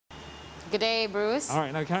Good day, Bruce. All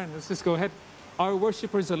right, now Karen, let's just go ahead. Are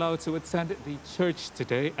worshippers allowed to attend the church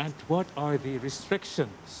today, and what are the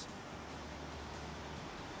restrictions?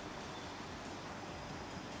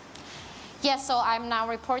 Yes, so I'm now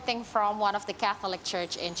reporting from one of the Catholic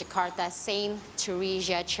Church in Jakarta, Saint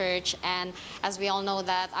Theresia Church. And as we all know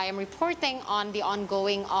that I am reporting on the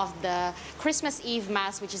ongoing of the Christmas Eve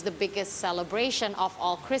Mass, which is the biggest celebration of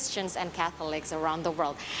all Christians and Catholics around the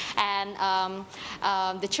world. And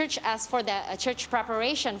the church, as for the church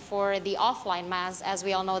preparation for the offline Mass, as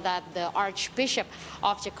we all know that the Archbishop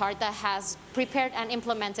of Jakarta has prepared and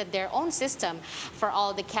implemented their own system for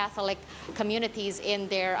all the Catholic communities in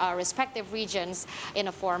their respective regions in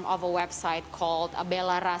a form of a website called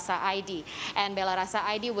Bella Rasa ID. And Bella Rasa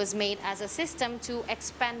ID was made as a system to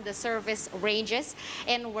expand the service ranges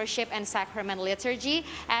in worship and sacrament liturgy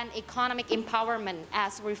and economic empowerment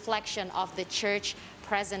as reflection of the church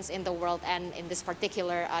presence in the world, and in this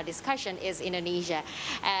particular discussion is Indonesia.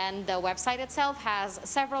 And the website itself has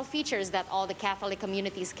several features that all the Catholic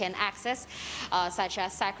communities can access, such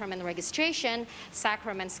as sacrament registration,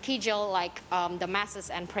 sacrament schedule, like the masses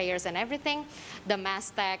and prayers and everything, the mass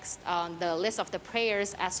text, the list of the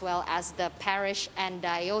prayers, as well as the parish and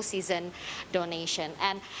diocesan donation.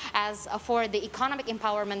 And as for the economic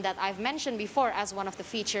empowerment that I've mentioned before as one of the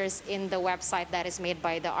features in the website that is made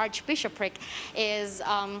by the Archbishopric is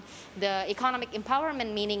the economic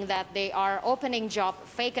empowerment, meaning that they are opening job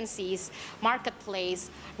vacancies, marketplace,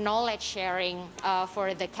 knowledge sharing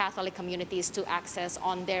for the Catholic communities to access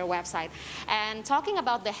on their website. And talking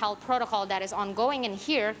about the health protocol that is ongoing in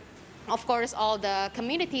here, of course, all the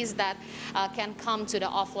communities that can come to the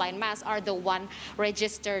offline Mass are the one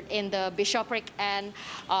registered in the Bishopric and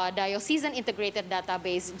Diocesan Integrated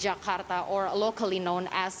Database Jakarta, or locally known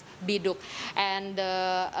as BIDUK. And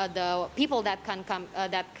the people that can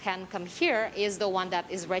come here is the one that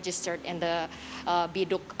is registered in the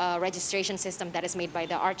BIDUK registration system that is made by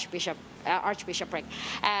the Archbishopric.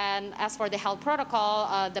 And as for the health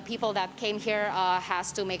protocol, the people that came here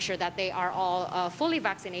has to make sure that they are all fully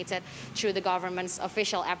vaccinated through the government's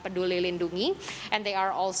official app Peduli Lindungi, and they are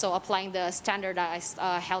also applying the standardized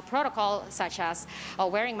health protocol, such as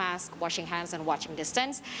wearing masks, washing hands, and watching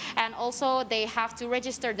distance. And also they have to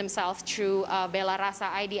register themselves through Bella Rasa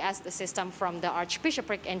ID as the system from the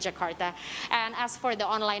Archbishopric in Jakarta. And as for the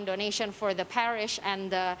online donation for the parish and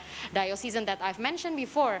the diocesan that I've mentioned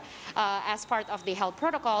before, as part of the health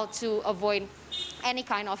protocol, to avoid any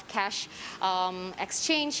kind of cash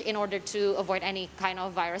exchange in order to avoid any kind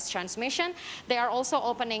of virus transmission, they are also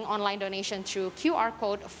opening online donation through QR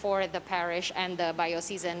code for the parish and the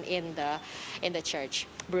diocesan in the church.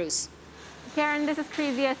 Bruce. Karen, this is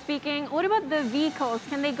Theresia speaking. What about the vehicles?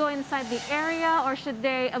 Can they go inside the area, or should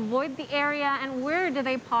they avoid the area, and where do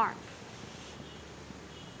they park?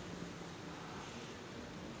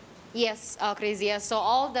 Yes, Theresia. So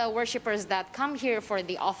all the worshippers that come here for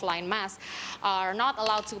the offline Mass are not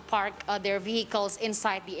allowed to park their vehicles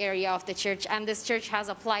inside the area of the church. And this church has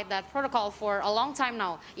applied that protocol for a long time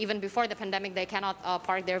now. Even before the pandemic, they cannot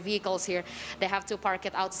park their vehicles here. They have to park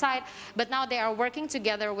it outside. But now they are working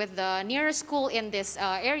together with the nearest school in this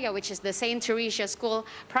area, which is the Saint Theresia School,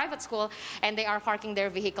 private school, and they are parking their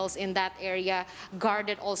vehicles in that area,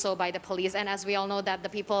 guarded also by the police. And as we all know, that the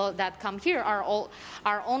people that come here are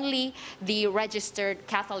only the registered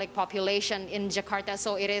Catholic population in Jakarta,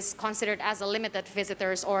 so it is considered as a limited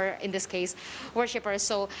visitors, or in this case, worshippers.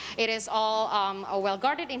 So it is all well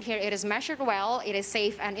guarded in here. It is measured well. It is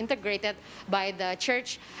safe and integrated by the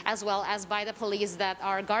church as well as by the police that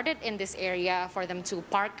are guarded in this area for them to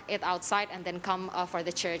park it outside and then come for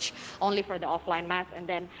the church only for the offline Mass, and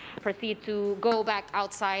then proceed to go back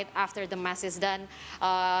outside after the Mass is done,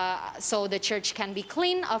 so the church can be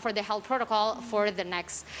clean for the health protocol for the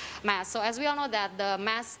next Mass. So as we all know that the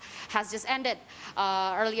Mass has just ended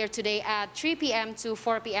earlier today at 3 p.m. to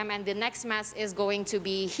 4 p.m. and the next Mass is going to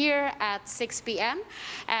be here at 6 p.m.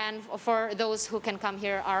 And for those who can come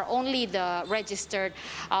here are only the registered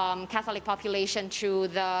Catholic population through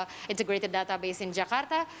the integrated database in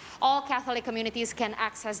Jakarta. All Catholic communities can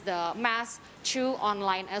access the Mass through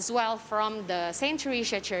online as well from the Saint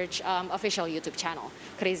Theresia Church official YouTube channel.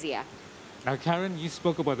 Theresia. Now, Karen, you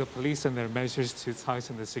spoke about the police and their measures to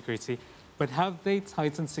tighten the security, but have they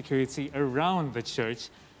tightened security around the church?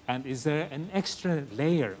 And is there an extra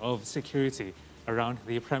layer of security around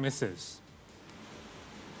the premises?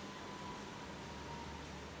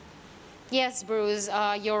 Yes, Bruce,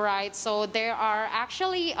 you're right. So there are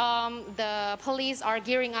actually, the police are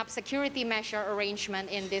gearing up security measure arrangement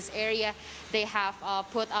in this area. They have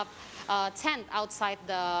put up tent outside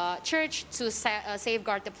the church to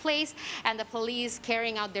safeguard the place, and the police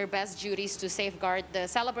carrying out their best duties to safeguard the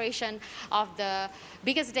celebration of the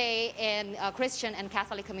biggest day in Christian and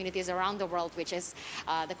Catholic communities around the world, which is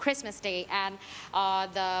the Christmas Day. And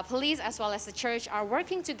the police as well as the church are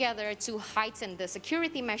working together to heighten the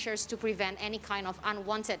security measures to prevent any kind of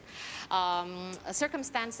unwanted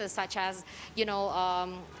circumstances, such as,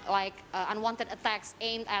 unwanted attacks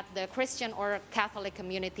aimed at the Christian or Catholic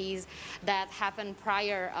communities that happened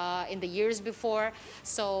prior in the years before.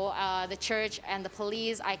 So the church and the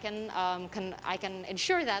police, I can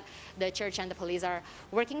ensure that the church and the police are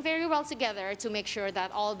working very well together to make sure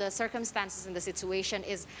that all the circumstances in the situation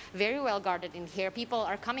is very well guarded in here. People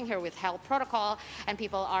are coming here with health protocol, and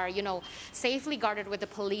people are, safely guarded with the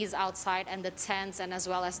police outside and the tents, and as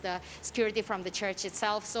well as the security from the church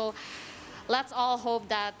itself. So let's all hope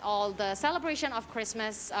that all the celebration of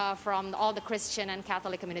Christmas from all the Christian and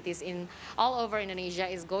Catholic communities all over Indonesia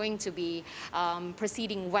is going to be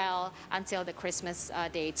proceeding well until the Christmas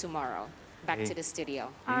day tomorrow. Back to the studio.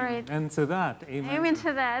 All right. Amen to that. Amen. Amen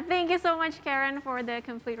to that. Thank you so much, Karen, for the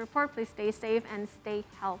complete report. Please stay safe and stay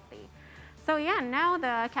healthy. So yeah, now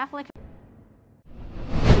the Catholic